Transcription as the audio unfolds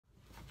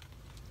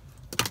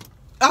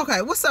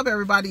Okay, what's up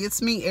everybody?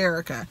 It's me,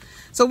 Erica.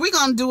 So we're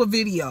gonna do a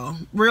video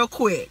real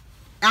quick.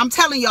 I'm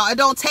telling y'all, it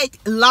don't take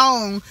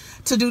long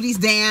to do these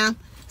damn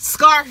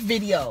scarf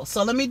videos.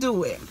 So let me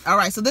do it. All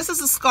right, so this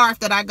is a scarf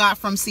that I got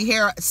from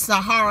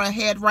Sahara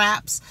Head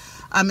Wraps.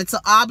 It's an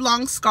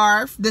oblong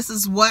scarf. This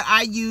is what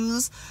I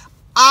use.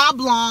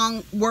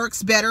 Oblong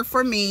works better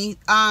for me.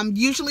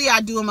 Usually I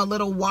do them a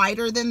little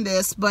wider than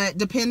this, but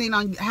depending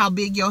on how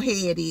big your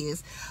head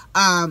is,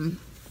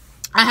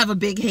 I have a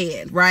big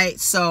head, right?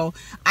 So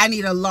I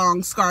need a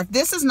long scarf.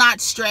 This is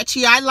not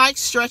stretchy. I like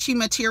stretchy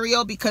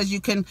material because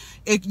it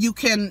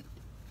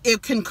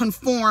can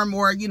conform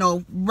or, you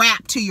know,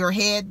 wrap to your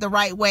head the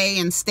right way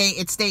and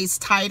it stays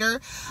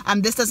tighter.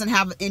 This doesn't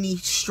have any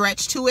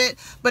stretch to it,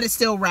 but it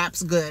still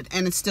wraps good,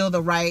 and it's still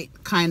the right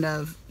kind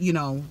of, you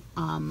know,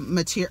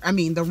 material. I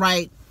mean, the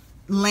right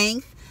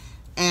length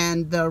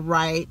and the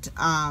right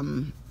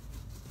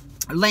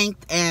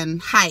length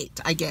and height,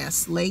 I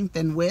guess. Length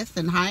and width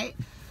and height.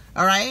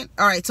 All right,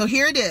 so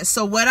here it is.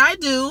 So what I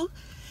do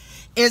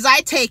is I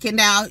take it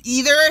now,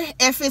 either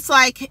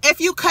if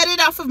you cut it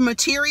off of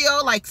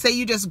material, like say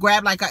you just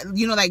grab like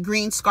you know, that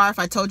green scarf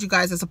I told you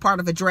guys is a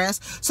part of a dress.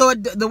 So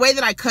the way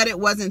that I cut it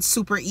wasn't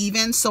super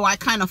even, so I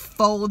kind of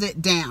fold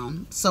it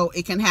down so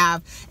it can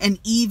have an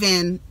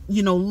even,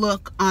 you know,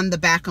 look on the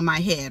back of my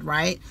head,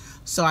 right?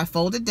 So I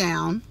fold it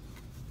down.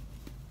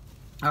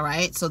 All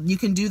right, so you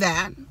can do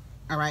that.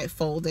 All right,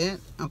 fold it.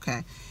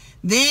 Okay,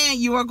 then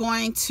you are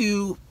going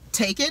to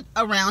take it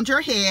around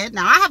your head.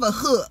 Now I have a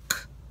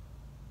hook.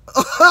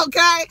 Okay,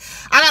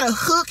 I got a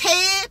hook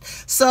head,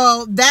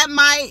 so that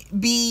might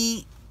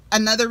be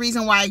another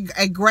reason why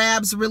it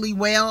grabs really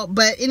well.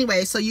 But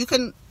anyway, so you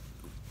can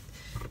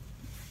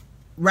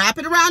wrap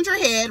it around your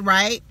head,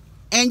 right?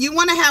 And you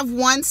want to have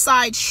one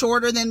side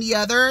shorter than the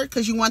other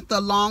because you want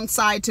the long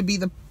side to be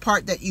the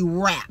part that you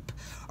wrap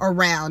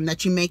around,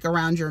 that you make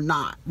around your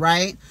knot,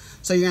 right?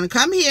 So you're going to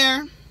come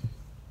here.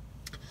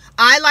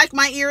 I like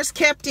my ears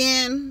kept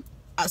in.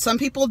 Some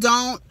people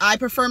don't. I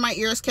prefer my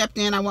ears kept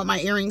in. I want my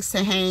earrings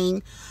to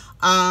hang.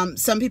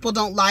 Some people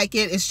don't like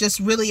it. It's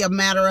just really a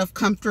matter of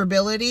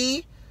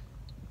comfortability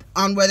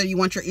on whether you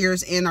want your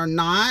ears in or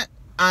not.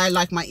 I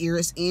like my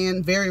ears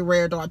in. Very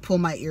rare do I pull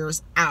my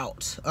ears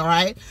out. All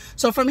right.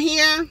 So from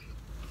here,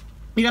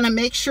 you're going to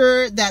make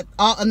sure that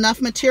enough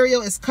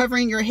material is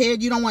covering your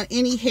head. You don't want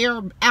any hair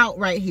out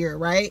right here,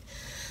 right?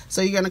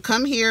 So you're going to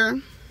come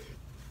here.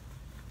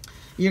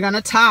 You're going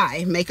to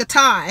tie. Make a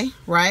tie,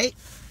 right?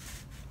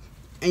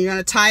 And you're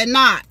going to tie a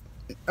knot,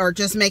 or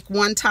just make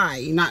one tie.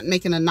 You're not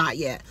making a knot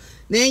yet.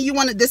 Then you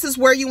want to, this is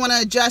where you want to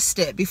adjust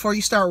it before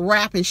you start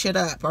wrapping shit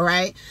up, all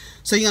right?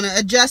 So you're going to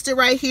adjust it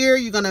right here.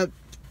 You're going to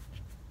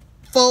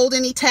fold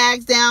any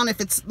tags down. If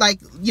it's like,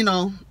 you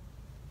know,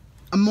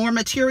 more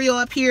material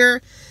up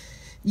here,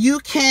 you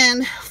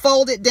can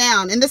fold it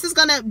down. And this is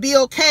going to be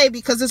okay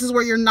because this is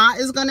where your knot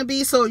is going to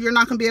be, so you're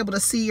not going to be able to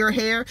see your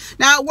hair.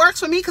 Now, it works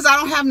for me because I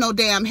don't have no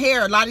damn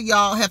hair. A lot of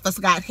y'all have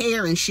got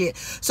hair and shit,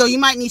 so you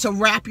might need to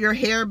wrap your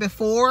hair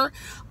before,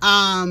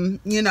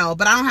 you know,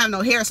 but I don't have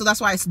no hair, so that's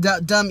why it's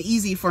dumb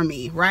easy for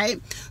me, right?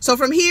 So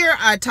from here,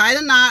 I tie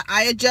the knot,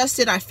 I adjust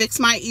it, I fix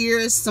my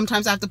ears.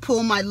 Sometimes I have to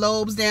pull my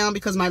lobes down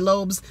because my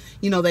lobes,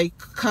 you know, they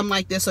come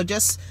like this. So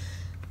just,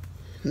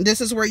 this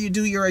is where you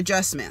do your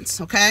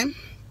adjustments, okay?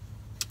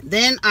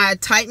 Then I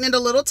tighten it a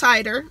little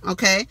tighter,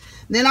 okay?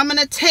 Then I'm going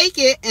to take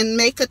it and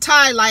make a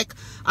tie, like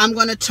I'm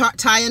going to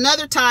tie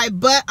another tie,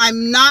 but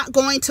I'm not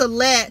going to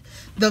let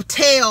the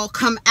tail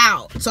come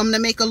out. So I'm going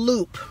to make a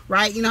loop,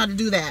 right? You know how to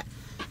do that.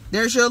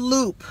 There's your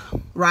loop,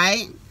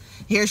 right?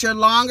 Here's your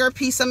longer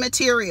piece of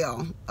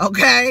material,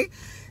 okay?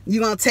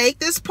 You're going to take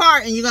this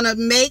part and you're going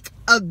to make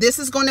this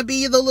is going to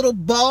be the little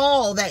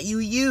ball that you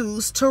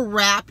use to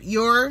wrap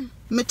your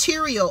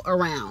material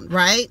around,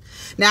 right?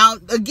 Now,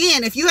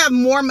 again, if you have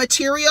more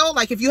material,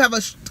 like if you have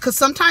because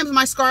sometimes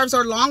my scarves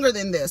are longer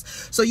than this,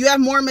 so you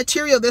have more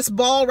material, this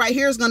ball right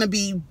here is going to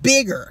be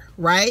bigger,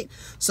 right?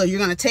 So you're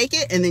going to take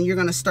it and then you're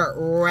going to start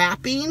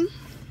wrapping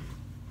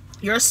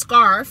your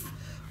scarf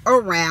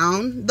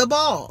around the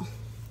ball,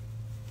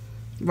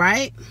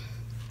 right?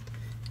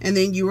 And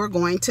then you are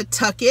going to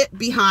tuck it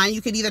behind.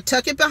 You could either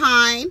tuck it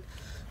behind,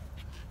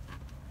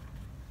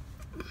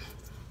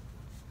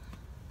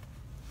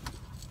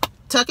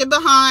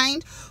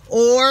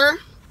 or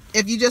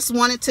if you just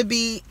want it to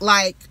be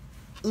like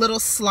a little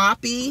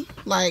sloppy,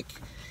 like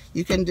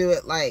you can do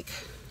it like,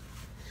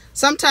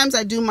 sometimes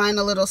I do mine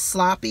a little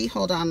sloppy.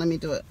 Hold on, let me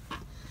do it.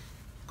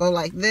 Go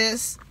like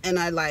this, and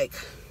I like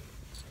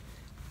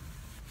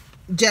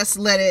just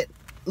let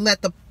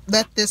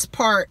this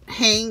part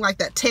hang like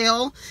that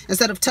tail.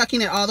 Instead of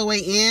tucking it all the way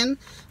in,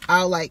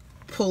 I'll like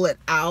pull it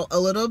out a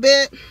little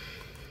bit.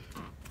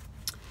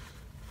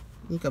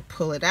 You can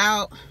pull it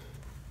out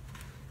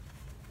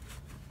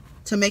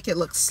to make it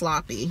look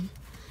sloppy.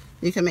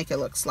 You can make it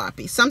look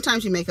sloppy.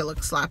 Sometimes you make it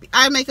look sloppy.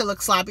 I make it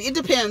look sloppy. It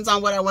depends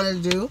on what I want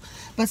to do,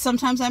 but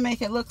sometimes I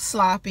make it look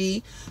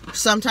sloppy.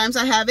 Sometimes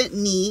I have it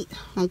neat,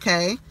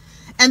 okay?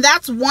 And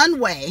that's one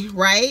way,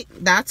 right?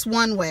 That's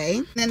one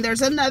way. Then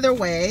there's another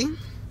way.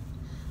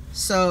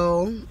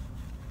 So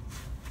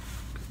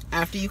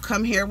after you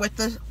come here with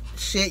the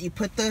shit, you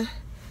put the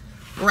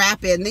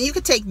wrap in. Then you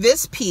could take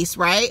this piece,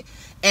 right,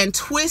 and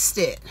twist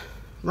it,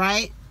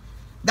 right?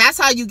 That's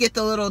how you get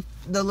the little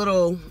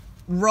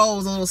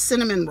rolls, the little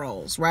cinnamon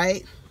rolls,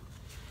 right?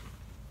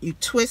 You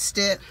twist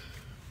it,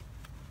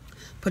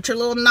 put your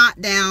little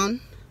knot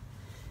down,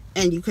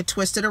 and you could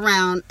twist it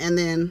around, and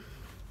then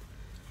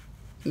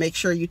make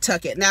sure you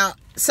tuck it. Now,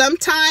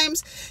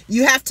 sometimes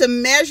you have to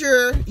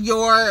measure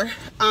your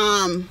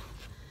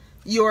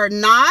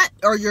knot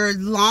or your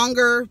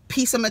longer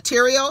piece of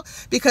material,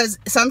 because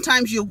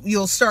sometimes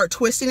you'll start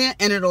twisting it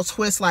and it'll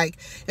twist, like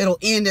it'll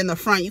end in the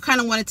front. You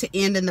kind of want it to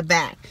end in the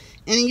back,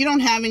 and you don't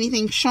have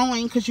anything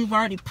showing because you've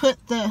already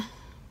put the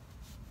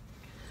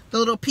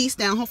little piece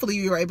down. Hopefully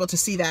you were able to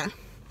see that.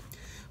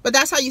 But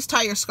that's how you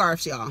tie your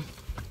scarves, y'all.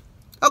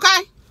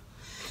 Okay?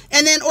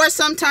 And then, or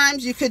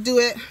sometimes you could do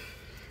it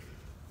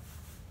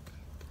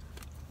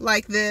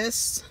like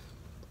this.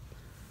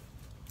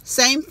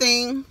 Same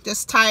thing,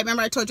 just tie it.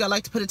 Remember I told you I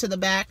like to put it to the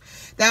back.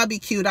 That would be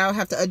cute. I would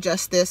have to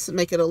adjust this,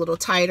 make it a little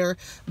tighter,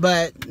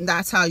 but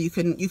that's how you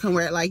can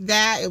wear it like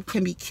that. It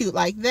can be cute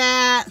like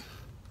that,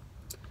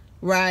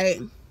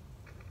 right?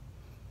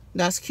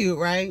 That's cute,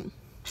 right?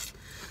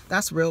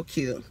 That's real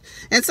cute.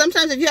 And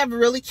sometimes if you have a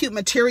really cute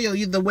material,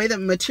 the way the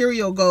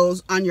material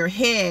goes on your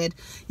head,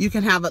 you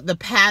can have the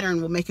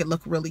pattern will make it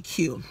look really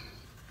cute.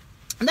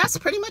 And that's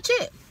pretty much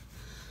it.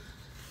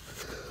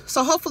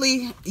 So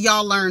hopefully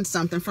y'all learned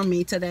something from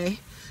me today.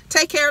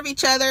 Take care of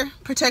each other.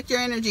 Protect your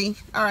energy.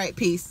 All right,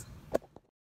 peace.